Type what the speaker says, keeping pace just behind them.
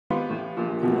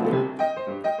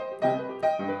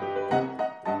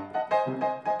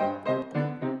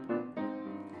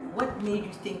What made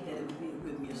you think that it would be a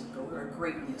good musical or a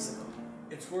great musical?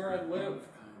 It's where I live,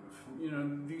 kind of. You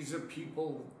know, these are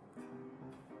people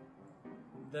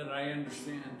that I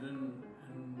understand and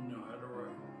know how to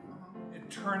write. It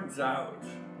turns out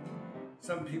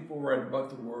some people write about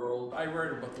the world. I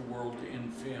write about the world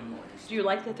in families. Do you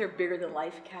like that they're bigger than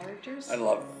life characters? I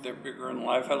love that they're bigger in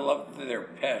life. I love that they're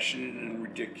passionate and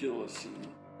ridiculous.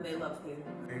 They love theater.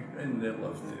 And they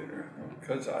love theater,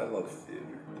 because I love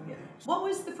theater. Yeah. What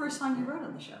was the first song you wrote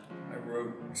on the show? I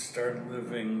wrote Start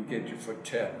Living, Get Your Foot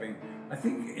Tapping. I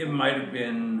think it might have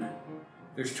been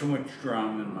There's Too Much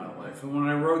Drama in My Life. And when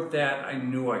I wrote that, I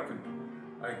knew I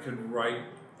could write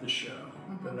the show,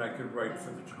 that I could write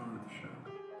for the tone of the show.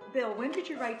 Bill, when did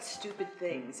you write Stupid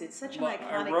Things? It's such an iconic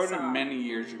song. I wrote it many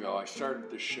years ago. I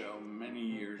started the show many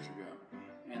years ago,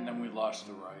 and then we lost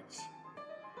the rights.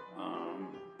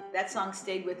 That song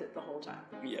stayed with it the whole time?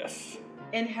 Yes.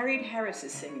 And Harriet Harris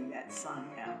is singing that song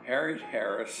now. Harriet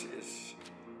Harris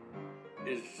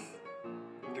is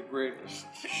the greatest.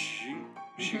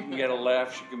 She can get a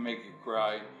laugh, she can make you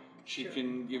cry, she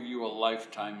can give you a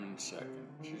lifetime in a second.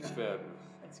 She's fabulous.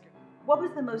 That's good. What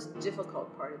was the most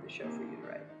difficult part of the show for you to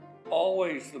write?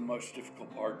 Always the most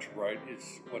difficult part to write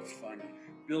is what's funny.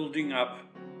 Building up,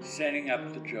 setting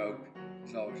up the joke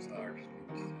is always the hardest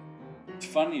thing to do. It's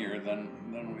funnier than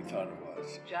we thought it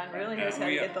was. John really knows how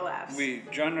to get the laughs.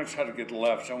 John knows how to get the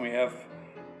laughs, and we have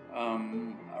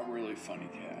a really funny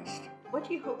cast. What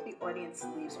do you hope the audience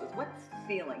leaves with? What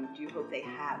feeling do you hope they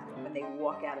have when they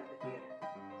walk out of the theater?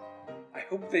 I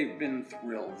hope they've been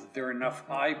thrilled, that there are enough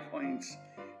high points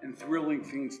and thrilling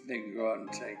things that they can go out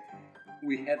and say,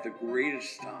 we had the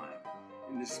greatest time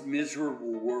in this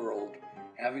miserable world.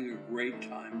 Having a great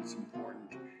time is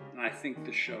important, and I think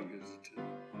the show gives it to them.